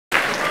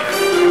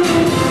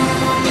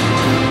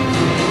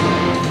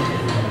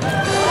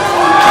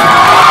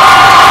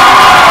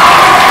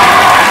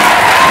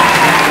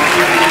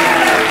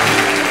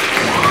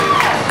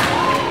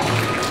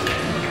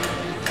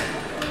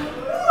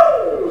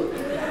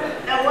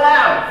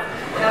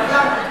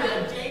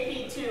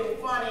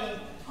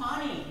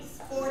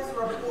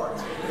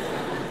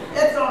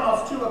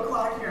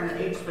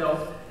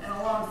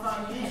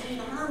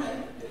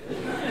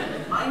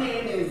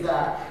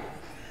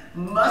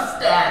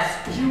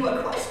you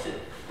a question.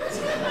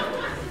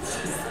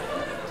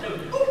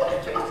 Oh my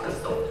gosh,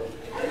 that's so cool.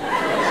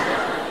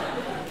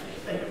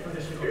 Thank you for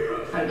this show.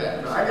 I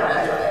got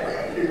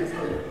it.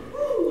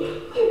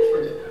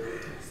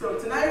 So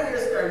tonight we're going to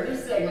start a new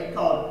segment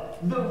called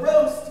The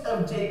Roast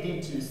of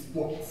Jp2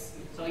 Sports.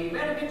 So you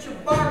better get your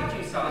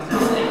barbecue sauce out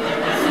there.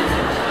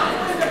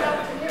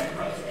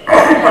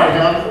 Oh my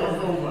God.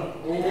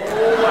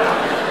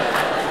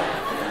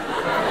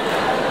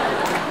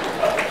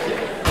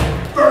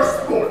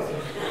 First sport.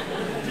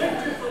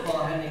 Jp2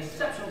 football had an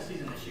exceptional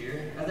season this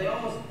year, as they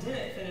almost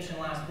didn't finish in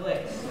last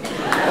place.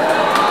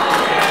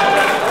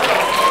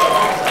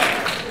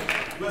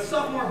 With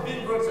sophomore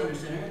Ben Brooks under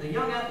center, the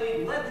young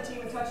athlete led the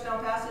team in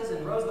touchdown passes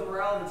and rose the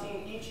morale of the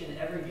team each and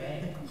every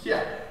game.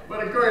 Yeah,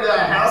 but according to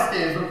that house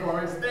games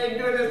performance, thank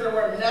goodness there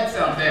weren't nets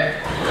out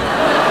there.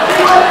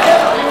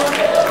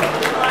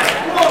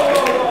 Whoa.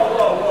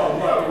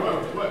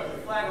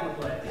 Flag on the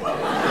play.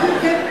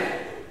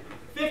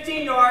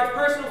 15 yards,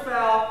 personal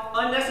foul,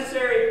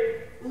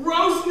 unnecessary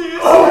roastness.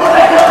 Oh my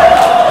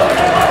God!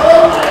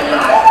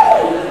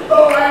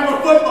 Oh, I have a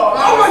football.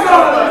 Oh my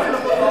God!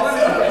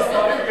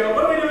 Here we go.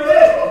 What do we do with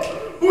this?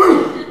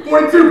 Blue!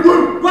 42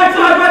 blue! Right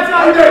side!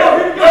 Okay. Here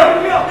we go.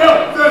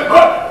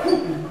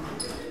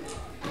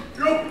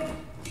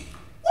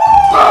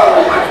 Oh,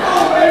 let's go,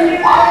 baby!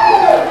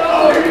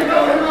 Oh, here we go.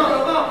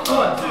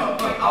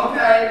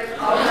 Okay.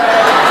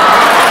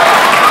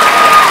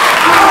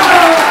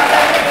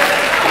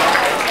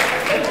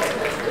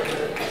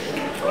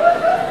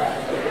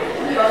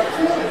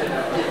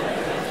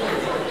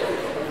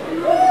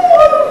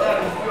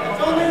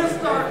 That's only the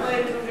start,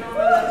 ladies and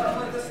gentlemen. That's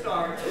only the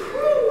start.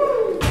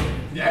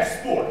 Next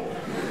sport.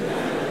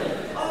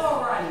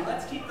 Alrighty,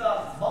 let's keep the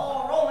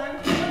ball rolling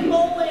and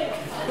bowling.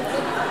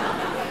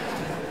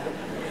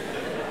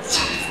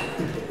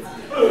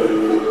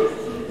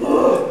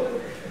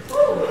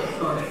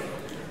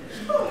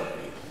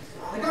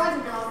 The guys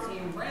and girls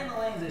team ran the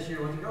lanes this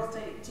year, with the girls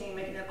team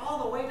making it all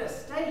the way to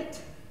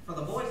state. For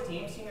the boys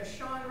team, senior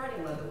Sean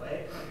Redding led the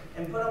way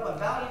and put up a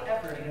valiant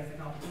effort against the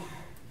competition.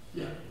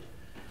 Yeah.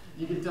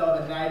 You can tell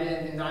that night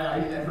in and night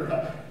out, he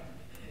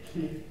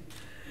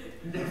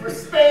never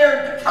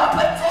spared the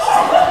competition.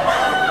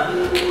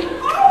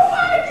 Oh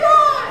my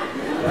God!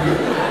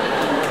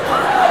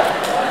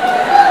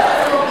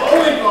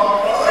 Bowling ball.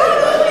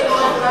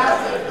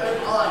 Massive. That's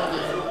all I can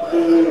do.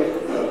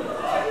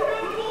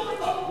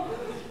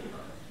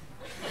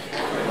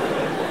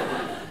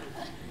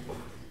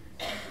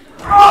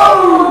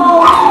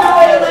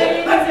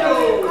 Let's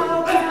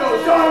go,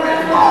 Sean.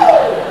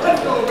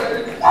 Let's go,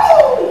 baby.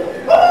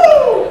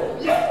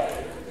 Yeah.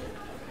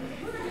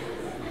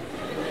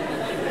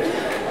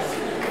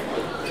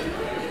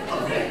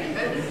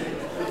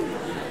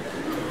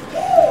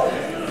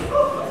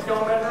 It's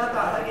going better than I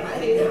thought.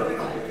 Here we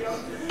go.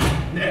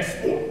 Next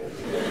sport.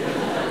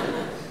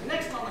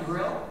 Next on the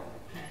grill,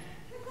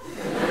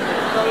 the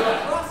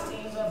lacrosse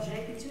teams of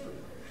Jp2.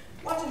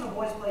 Watching the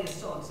boys play is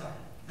so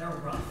exciting. They're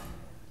rough,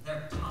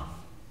 they're tough,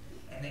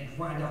 and they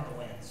grind out the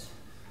wins.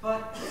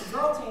 But the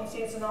girl team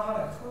seems to know how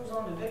to cruise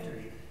on to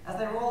victory, as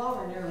they roll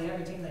over nearly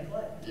every team they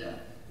play.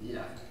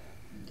 Yeah.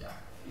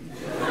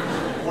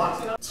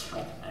 Watching up.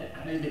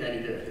 I didn't think I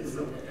could do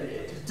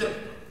it.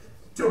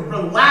 To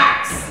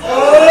relax.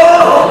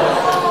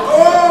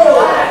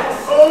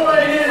 Oh my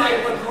God. Like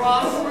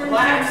lacrosse,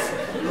 relax.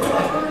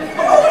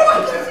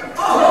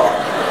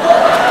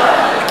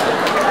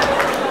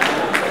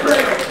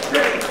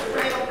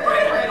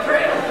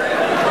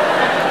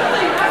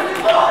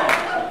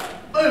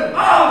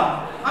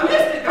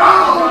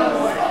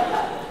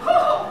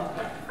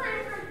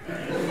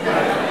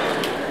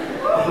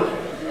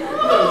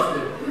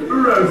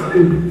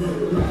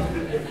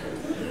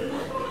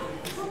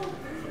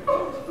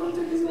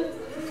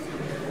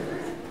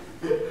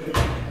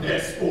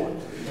 Next sport.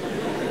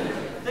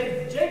 The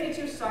Jp2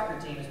 soccer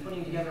team is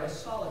putting together a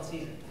solid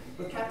season,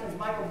 with captains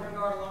Michael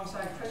Bringard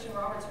alongside Christian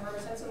Roberts and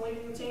Herbert Henson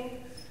leading the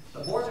team. The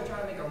boys are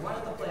trying to make a run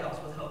at the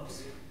playoffs with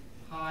hopes.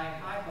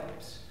 High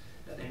hopes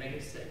that they make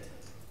it state.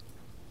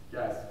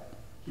 Guys,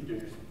 keep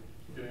doing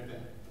your thing.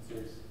 I'm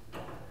serious.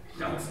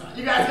 No, it's not.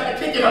 You guys gotta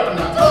kick it up a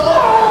notch.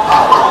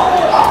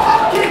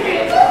 Kick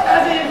it!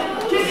 As in,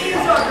 kicking the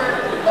soccer!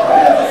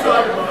 It is a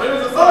soccer ball. It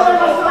is a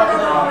soccer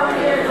ball. Right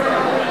here.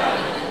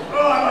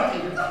 Oh, I like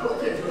it.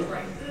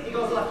 Right. He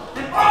goes left.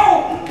 And Oh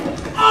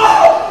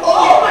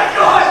my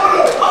God!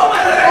 Oh my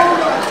God!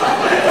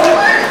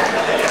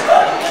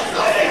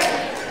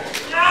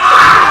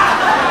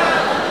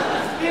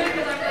 Get it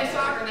because I play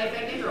soccer and they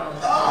think these are all.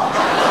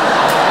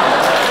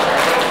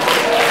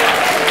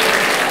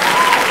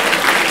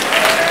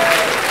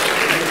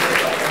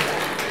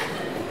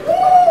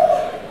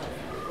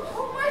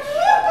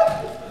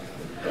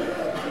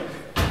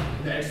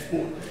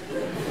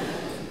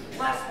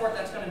 Last sport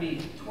that's going to be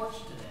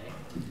torched today.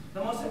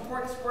 The most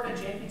important sport at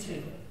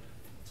Jp2.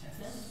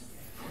 Tennis.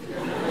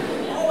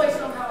 Always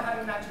somehow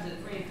having matches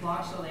at 3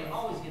 o'clock, so they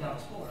always get out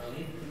of school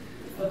early.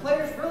 The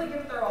players really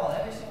give it their all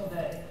every single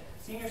day.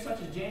 Seniors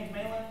such as James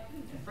Malin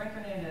and Frank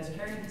Hernandez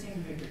carried the team to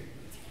victory.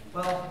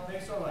 Well,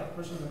 maybe sort of like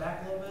pushing the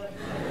back a little bit.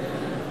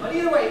 But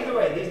either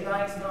way, these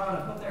Knights know how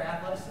to put their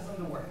athleticism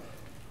to work.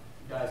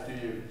 You guys do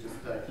you. Just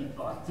keep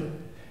on.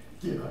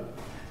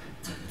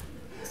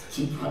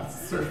 Keep on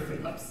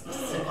surfing. I'm so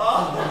sick.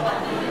 Oh,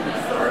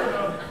 sorry,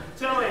 no.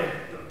 Tell me,